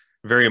 So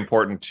very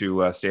important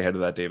to stay ahead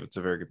of that, David. It's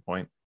a very good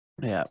point.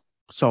 Yeah.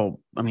 So,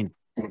 I mean,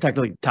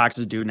 technically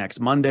taxes due next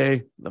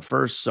Monday, the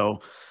 1st.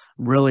 So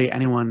really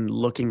anyone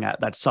looking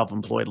at that,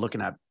 self-employed,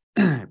 looking at,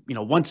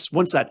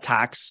 once that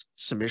tax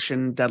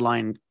submission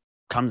deadline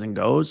comes and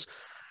goes,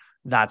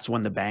 that's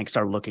when the banks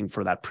start looking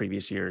for that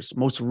previous year's,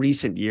 most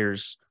recent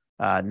year's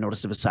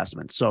notice of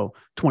assessment. So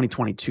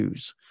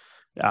 2022's.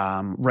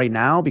 Right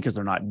now, because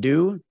they're not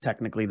due,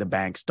 technically the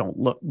banks don't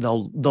look,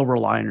 they'll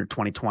rely on your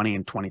 2020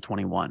 and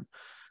 2021.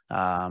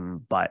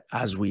 But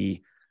as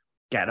we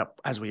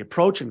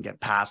approach and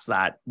get past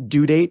that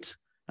due date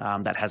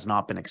that has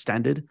not been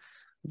extended,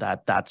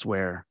 that's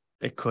where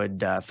it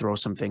could throw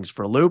some things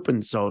for a loop.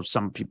 And so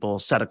some people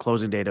set a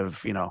closing date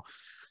of,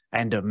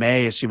 end of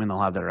May, assuming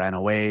they'll have their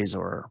NOAs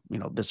or,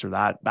 this or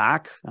that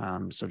back.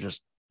 So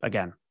just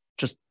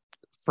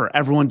for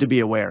everyone to be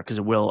aware, because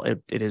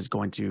it is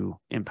going to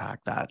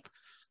impact that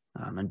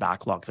and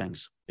backlog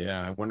things.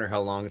 Yeah. I wonder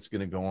how long it's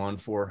going to go on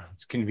for.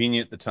 It's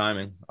convenient, the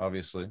timing,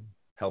 obviously,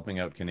 helping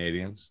out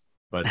Canadians.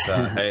 But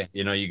hey,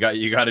 you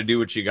got to do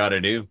what you got to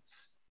do.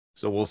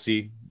 So we'll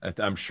see.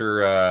 I'm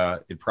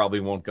sure it probably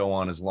won't go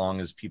on as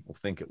long as people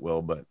think it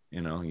will, but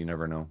you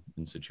never know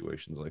in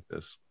situations like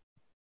this.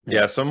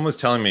 Yeah, someone was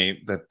telling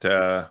me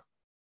that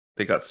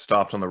they got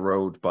stopped on the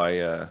road by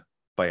a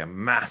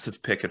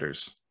massive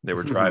picketers. They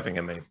were driving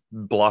and they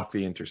blocked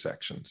the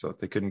intersection so that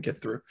they couldn't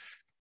get through.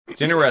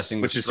 It's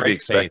interesting, which is to be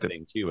expected.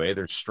 Thing too, eh?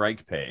 There's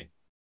strike pay.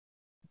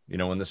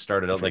 When this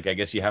started out, I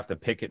guess you have to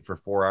picket for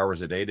 4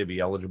 hours a day to be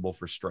eligible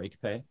for strike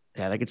pay.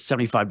 Yeah, I think it's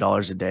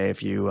 $75 a day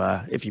if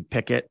you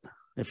picket.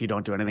 If you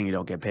don't do anything, you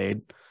don't get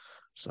paid.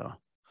 So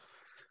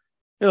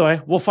either way,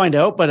 we'll find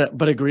out.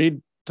 But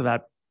agreed to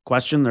that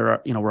question.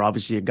 We're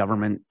obviously a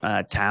government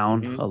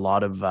town, a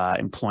lot of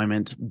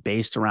employment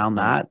based around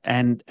that,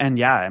 and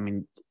yeah, I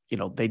mean,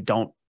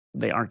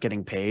 they aren't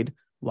getting paid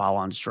while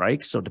on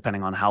strike. So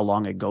depending on how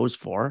long it goes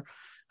for,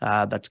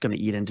 that's going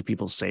to eat into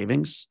people's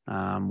savings,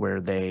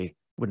 where they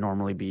would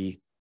normally be,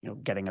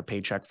 getting a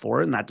paycheck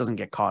for it, and that doesn't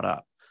get caught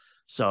up.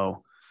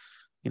 So,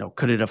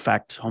 could it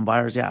affect home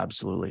buyers? Yeah,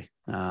 absolutely.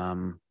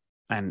 And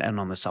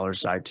on the seller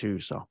side too.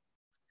 So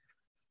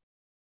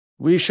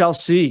we shall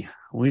see.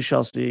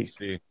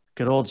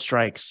 Good old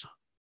strikes.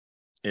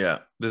 Yeah.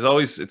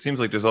 It seems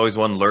like there's always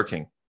one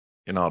lurking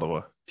in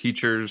Ottawa.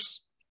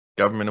 Teachers,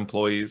 government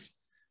employees,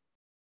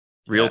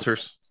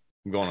 realtors.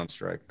 I'm going on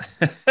strike.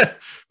 I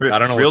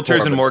don't know.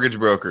 Realtors and mortgage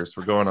brokers.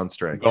 We're going on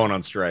strike. Going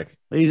on strike.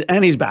 He's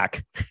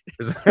back.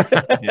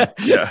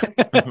 yeah.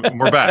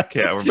 We're back.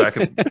 Yeah, we're back.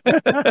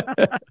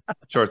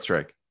 Short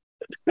strike.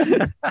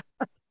 Mood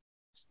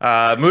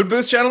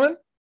boost, gentlemen.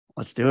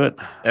 Let's do it.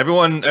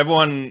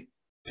 Everyone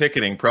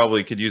picketing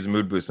probably could use a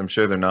mood boost. I'm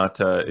sure they're not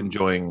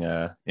enjoying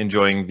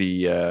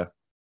the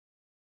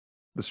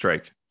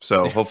strike.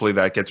 So hopefully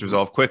that gets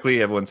resolved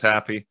quickly. Everyone's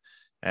happy,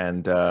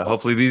 and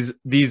hopefully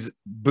these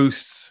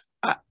boosts.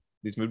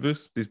 These mood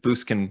boosts? These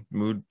boosts can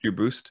mood your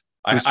boost?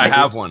 I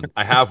have one.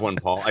 I have one,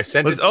 Paul. I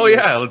sent it to you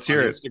let's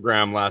hear it.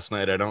 Instagram last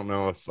night. I don't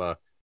know if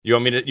you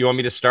want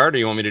me to start, or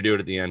you want me to do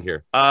it at the end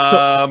here?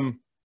 Are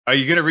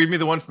you going to read me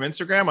the one from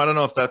Instagram? I don't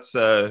know if that's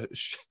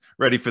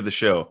ready for the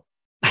show.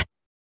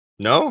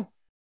 No?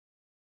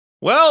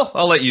 Well,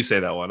 I'll let you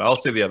say that one. I'll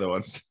say the other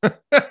ones.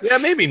 Yeah,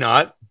 maybe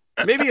not.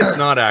 Maybe it's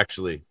not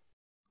actually.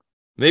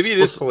 Maybe it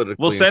is politically.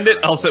 We'll send it.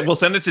 We'll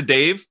send it to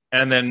Dave,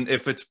 and then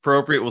if it's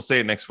appropriate, we'll say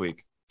it next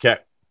week. Okay.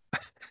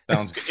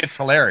 Sounds good. It's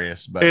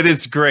hilarious, but it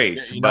is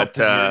great.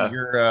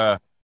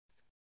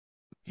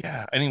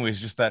 Yeah,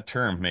 anyways, just that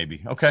term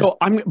maybe. Okay. So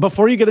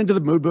before you get into the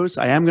mood boost,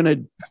 I am gonna,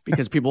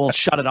 because people will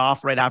shut it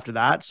off right after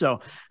that. So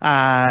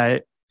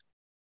I'm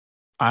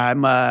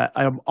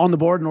on the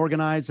board and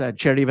organize a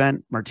charity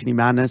event, Martini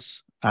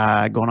Madness,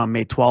 going on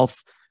May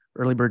 12th.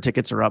 Early bird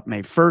tickets are up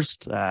May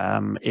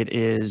 1st. It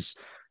is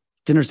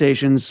dinner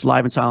stations,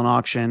 live and silent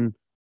auction,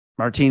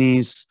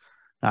 martinis,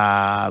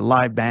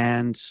 live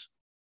band,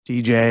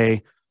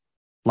 DJ,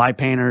 live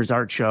painters,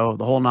 art show,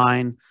 the whole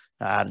nine.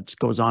 It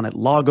goes on at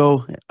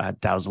Lago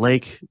at Dow's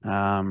Lake.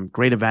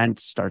 Great event.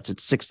 Starts at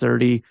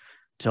 6:30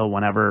 till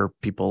whenever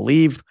people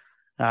leave.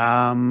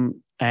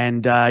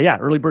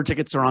 Early bird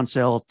tickets are on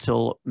sale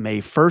till May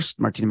 1st,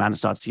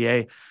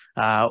 martinimadness.ca,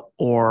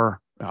 or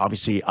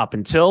obviously up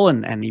until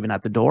and even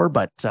at the door.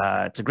 But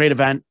it's a great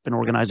event. Been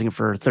organizing it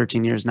for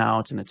 13 years now.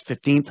 It's in its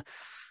 15th.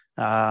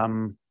 I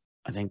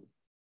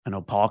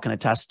know Paul can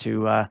attest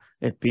to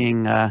it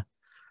being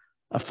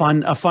a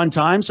fun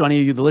time. So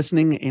any of you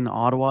listening in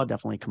Ottawa,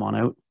 definitely come on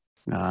out.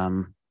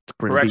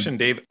 Correction,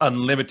 Dave,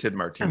 unlimited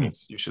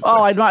martinis. You should say.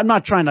 Oh,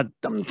 I'm trying not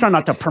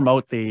to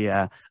promote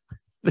the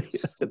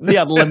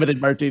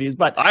unlimited martinis,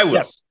 but I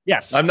will.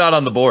 Yes. I'm not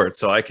on the board,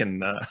 so I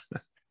can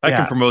I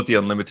can promote the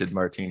unlimited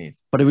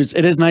martinis. But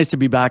it is nice to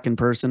be back in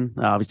person.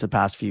 Obviously, the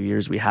past few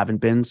years we haven't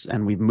been,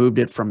 and we've moved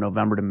it from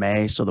November to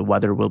May, so the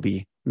weather will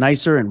be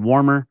nicer and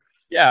warmer.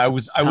 Yeah, I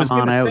was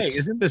going to say,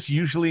 isn't this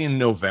usually in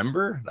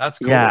November? That's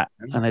cool. Yeah,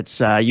 and it's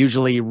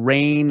usually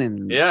rain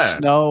and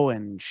snow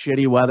and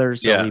shitty weather.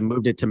 So we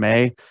moved it to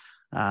May.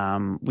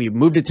 We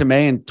moved it to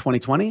May in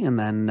 2020, and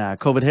then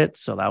COVID hit,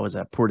 so that was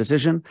a poor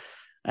decision.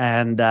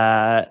 And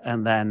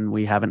then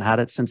we haven't had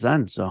it since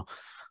then. So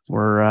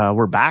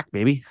we're back,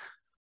 baby.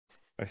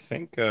 I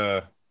think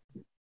all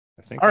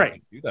right.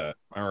 can do that.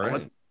 All right.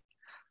 I'll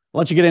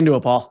let you get into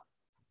it, Paul.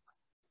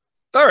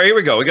 All right, here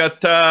we go. We got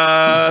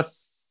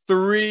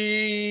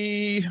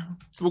 3.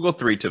 We'll go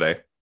 3 today.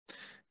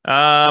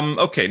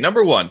 Okay,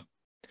 number 1.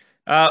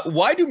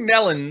 Why do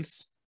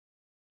melons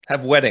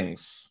have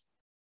weddings?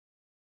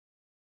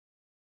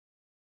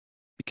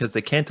 Because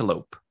they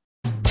cantaloupe.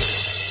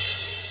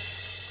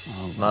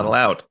 Not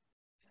allowed.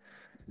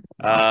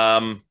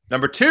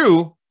 Number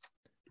 2.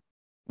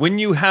 When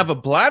you have a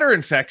bladder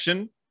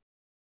infection,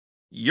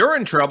 you're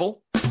in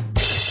trouble.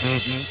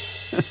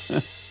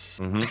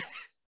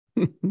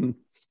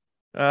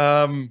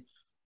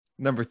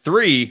 Number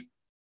 3,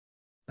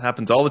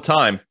 happens all the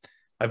time.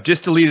 I've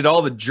just deleted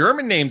all the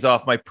German names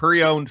off my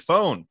pre-owned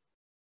phone.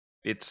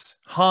 It's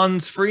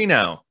Hans Free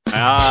now.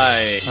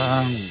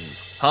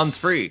 Hans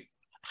Free.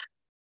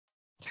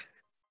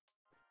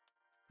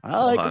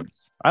 I like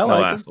Hans. I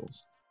like no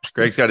assholes.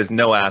 Greg's got his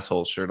no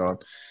assholes shirt on.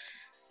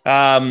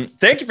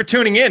 Thank you for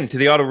tuning in to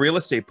the Auto Real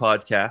Estate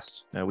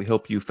Podcast. We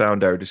hope you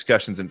found our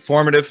discussions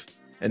informative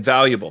and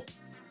valuable.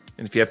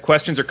 And if you have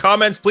questions or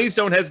comments, please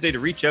don't hesitate to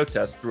reach out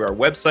to us through our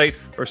website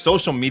or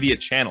social media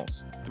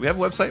channels. Do we have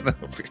a website? No,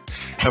 we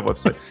have a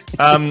website.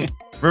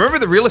 Remember,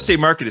 the real estate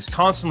market is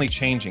constantly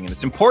changing, and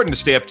it's important to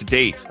stay up to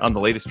date on the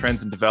latest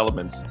trends and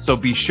developments. So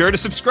be sure to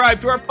subscribe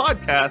to our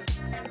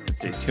podcast and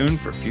stay tuned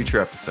for future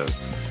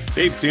episodes.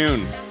 Stay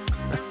tuned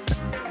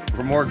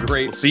for more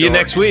great See you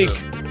next week.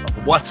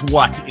 What's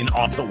what in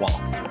Ottawa?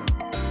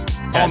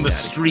 On the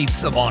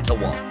streets of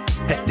Ottawa.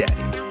 Pet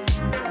Daddy.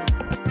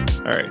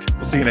 All right.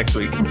 We'll see you next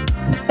week.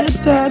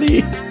 Pet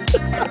Daddy.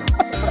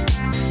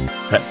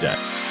 Pet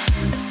Daddy.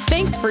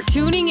 Thanks for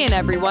tuning in,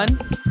 everyone.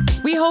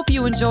 We hope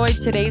you enjoyed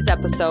today's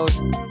episode.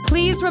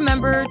 Please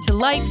remember to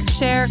like,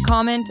 share,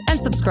 comment, and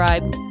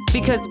subscribe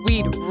because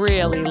we'd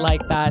really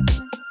like that.